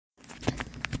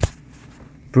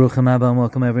Baruch Haba,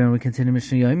 welcome everyone. We continue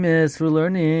Mishnah Yomis. We're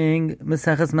learning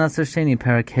Maseches Maser Sheni,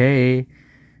 Parak Hey,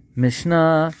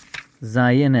 Mishnah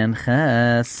Zayin and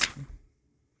Ches.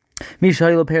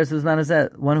 Mishayil Paris was not as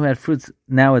that one who had fruits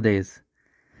nowadays,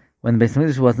 when the Beis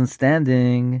Hamikdash wasn't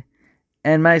standing,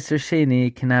 and Maser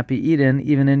Sheni cannot be eaten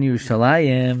even in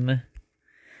Yerushalayim.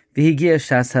 V'higia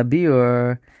Shas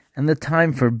HaBiur, and the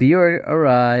time for Biur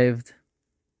arrived.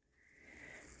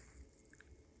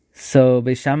 So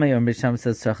Beis Shammai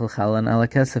says Tzarech l'chalan ala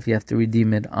kesef, you have to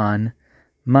redeem it on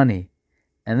money,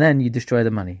 and then you destroy the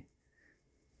money.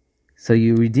 So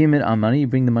you redeem it on money, you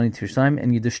bring the money to Yerushalayim,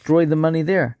 and you destroy the money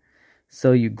there.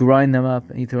 So you grind them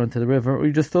up and you throw it into the river, or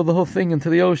you just throw the whole thing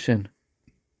into the ocean.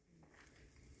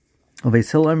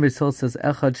 Beis Hillel says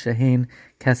echad shehin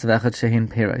kesef, echad shehin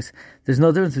perais. There's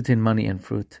no difference between money and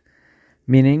fruit,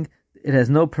 meaning it has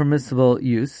no permissible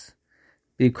use,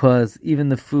 because even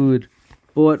the food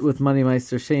bought with money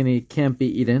Meiser Sheni can't be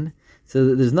eaten.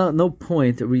 So there's no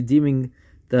point of redeeming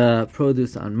the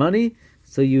produce on money.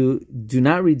 So you do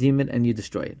not redeem it and you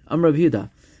destroy it. Rav Yehuda.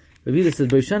 Rav Yehuda says,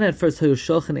 Bereshana at first,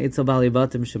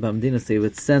 they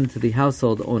would send to the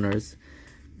household owners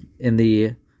in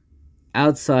the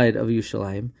outside of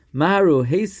Yerushalayim, Maharu,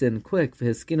 hasten, quick,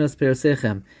 v'hiskinos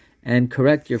perasechem, and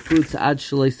correct your fruits ad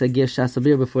shalei sagir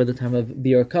shasabir, before the time of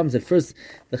biur comes. At first,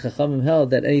 the Chachamim held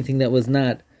that anything that was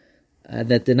not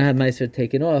that did not have Meiser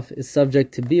taken off is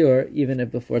subject to biur even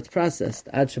if before it's processed.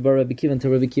 Ad shabar Rabbi Kiva,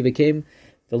 until Rabbi Kiva came,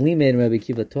 v'limei, and Rabbi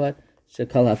Kiva taught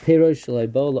shekal haperos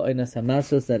shalei bo la'oinas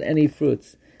hamasos, that any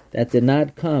fruits that did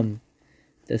not come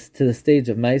to the stage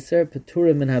of Meiser,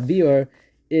 peturim and habiur,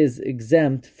 is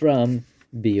exempt from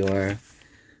biur.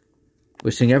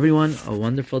 Wishing everyone a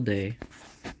wonderful day.